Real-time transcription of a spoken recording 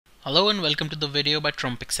Hello and welcome to the video by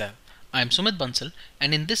Trump Excel. I am Sumit Bansal,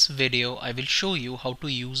 and in this video I will show you how to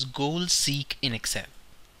use goal seek in Excel.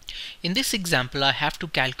 In this example I have to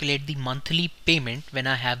calculate the monthly payment when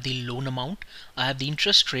I have the loan amount, I have the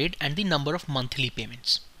interest rate and the number of monthly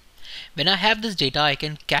payments. When I have this data I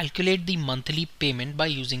can calculate the monthly payment by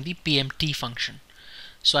using the PMT function.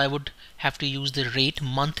 So I would have to use the rate,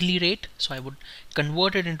 monthly rate. So I would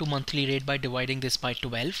convert it into monthly rate by dividing this by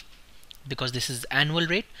 12. Because this is annual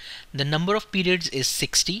rate, the number of periods is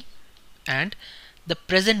 60 and the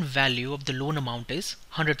present value of the loan amount is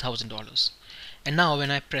 $100,000. And now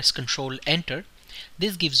when I press Control Enter,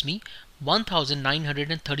 this gives me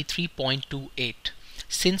 1933.28.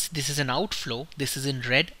 Since this is an outflow, this is in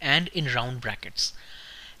red and in round brackets.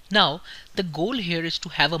 Now the goal here is to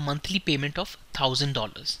have a monthly payment of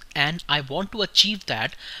 $1,000 and I want to achieve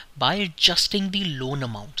that by adjusting the loan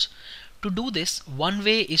amounts. To do this, one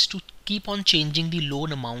way is to keep on changing the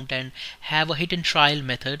loan amount and have a hit and trial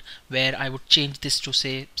method where I would change this to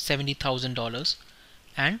say $70,000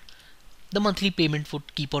 and the monthly payment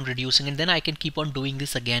would keep on reducing, and then I can keep on doing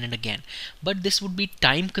this again and again. But this would be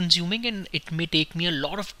time consuming and it may take me a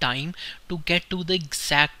lot of time to get to the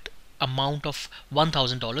exact amount of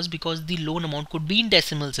 $1,000 because the loan amount could be in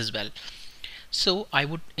decimals as well. So I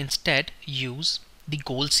would instead use the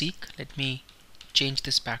goal seek. Let me change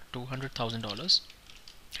this back to $100,000.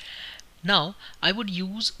 Now I would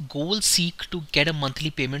use goal seek to get a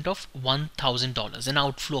monthly payment of $1,000, an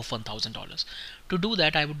outflow of $1,000. To do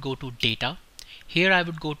that I would go to data. Here I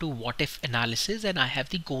would go to what if analysis and I have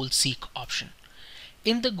the goal seek option.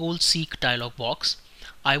 In the goal seek dialog box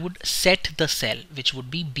I would set the cell, which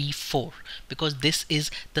would be B4, because this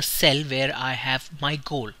is the cell where I have my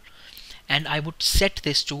goal. And I would set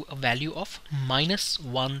this to a value of minus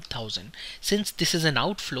 1,000. Since this is an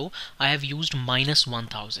outflow, I have used minus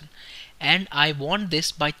 1,000. And I want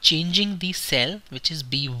this by changing the cell, which is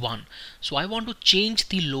B1. So I want to change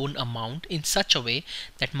the loan amount in such a way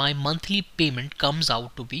that my monthly payment comes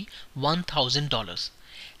out to be $1,000.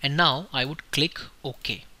 And now I would click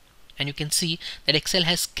OK. And you can see that Excel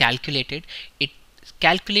has calculated it.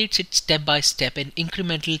 Calculates it step by step in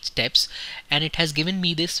incremental steps, and it has given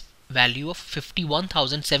me this value of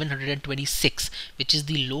 51,726, which is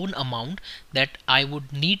the loan amount that I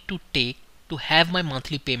would need to take to have my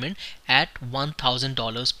monthly payment at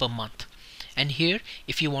 $1,000 per month. And here,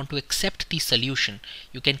 if you want to accept the solution,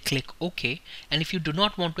 you can click OK, and if you do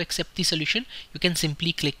not want to accept the solution, you can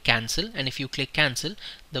simply click cancel, and if you click cancel,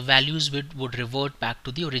 the values would revert back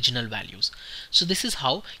to the original values. So this is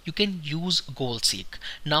how you can use goal seek.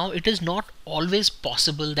 Now it is not always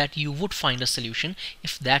possible that you would find a solution.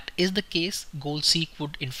 If that is the case, goal seek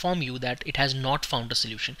would inform you that it has not found a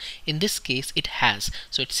solution. In this case it has.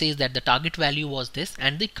 So it says that the target value was this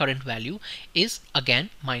and the current value is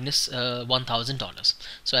again minus $1,000.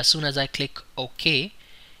 So as soon as I click OK,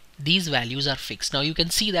 these values are fixed. Now you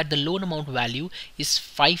can see that the loan amount value is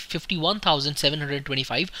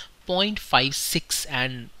 51,725.56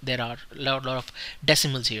 and there are a lot of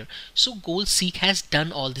decimals here. So goal seek has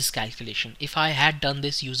done all this calculation. If I had done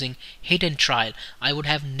this using hit and trial, I would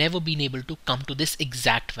have never been able to come to this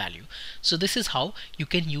exact value. So this is how you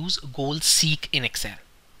can use goal seek in Excel.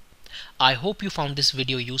 I hope you found this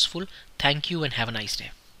video useful. Thank you and have a nice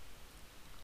day.